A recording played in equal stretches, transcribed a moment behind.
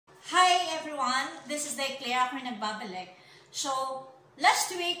everyone, this is Claire, ako nagbabalik. So, last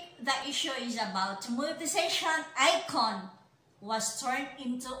week, the issue is about monetization icon was turned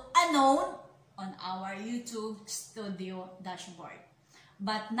into unknown on our YouTube studio dashboard.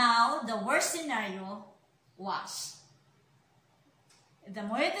 But now, the worst scenario was the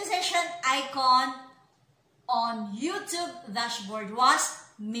monetization icon on YouTube dashboard was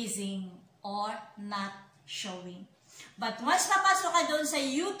missing or not showing. But once papasok ka doon sa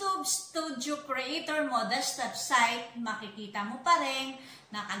YouTube Studio Creator mo desktop site, makikita mo pa rin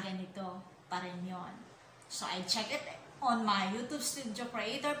na kaganito pa rin yun. So, I check it on my YouTube Studio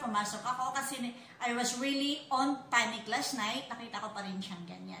Creator. Pumasok ako kasi I was really on panic last night. Nakita ko pa rin siyang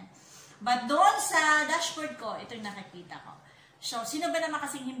ganyan. But doon sa dashboard ko, ito yung nakikita ko. So, sino ba naman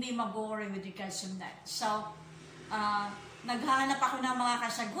kasing hindi mag-worry with regards to that? So, naghahanap ako ng mga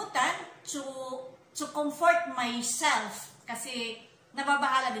kasagutan to comfort myself kasi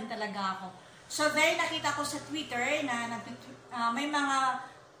nababahala din talaga ako. So, there nakita ko sa Twitter na may mga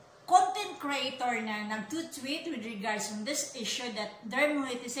content creator na nag-tweet with regards on this issue that their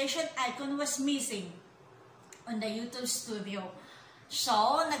monetization icon was missing on the YouTube studio.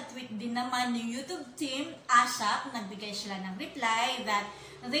 So, nag-tweet din naman yung YouTube team, ASAP, nagbigay sila ng reply that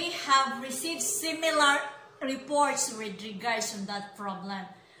they have received similar reports with regards on that problem.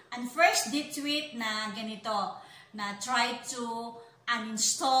 And first, they tweet na ganito, na try to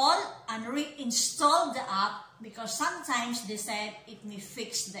uninstall and reinstall the app because sometimes they said it may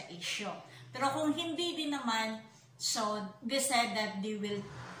fix the issue. Pero kung hindi din naman, so they said that they will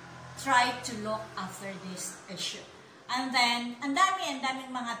try to look after this issue. And then, ang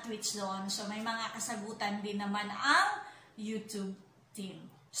daming mga tweets doon. So may mga kasagutan din naman ang YouTube team.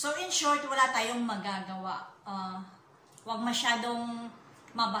 So in short, wala tayong magagawa. Huwag masyadong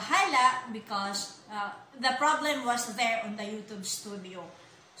mabahala because the problem was there on the YouTube studio.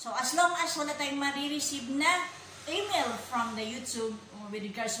 So as long as wala tayong marireceive na email from the YouTube with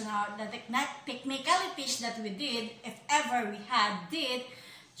regards to the technicalities that we did, if ever we did,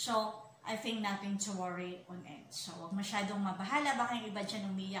 so I think nothing to worry on it. So huwag masyadong mabahala. Baka yung iba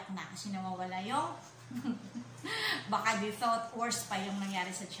dyan umiyak na kasi nawawala yung baka they thought worse pa yung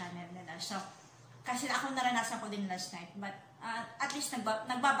nangyari sa channel nila. So kasi ako naranasan ko din last night, but at least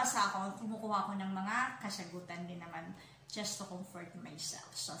nagbabasa ako, kumukuha ko ng mga kasagutan din naman just to comfort myself.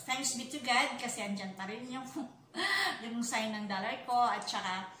 So, thanks be to God kasi andyan pa rin yung sign ng dollar ko at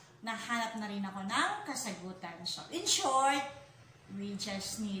saka nahanap na rin ako ng kasagutan. So, in short, we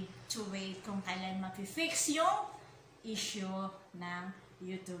just need to wait kung kailan mapifix yung issue ng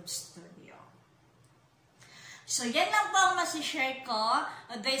YouTube Studio. So, yan lang po ang masishare ko.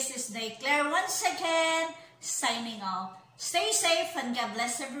 This is Claire once again, signing off. Stay safe and God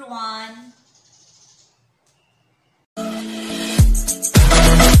bless everyone.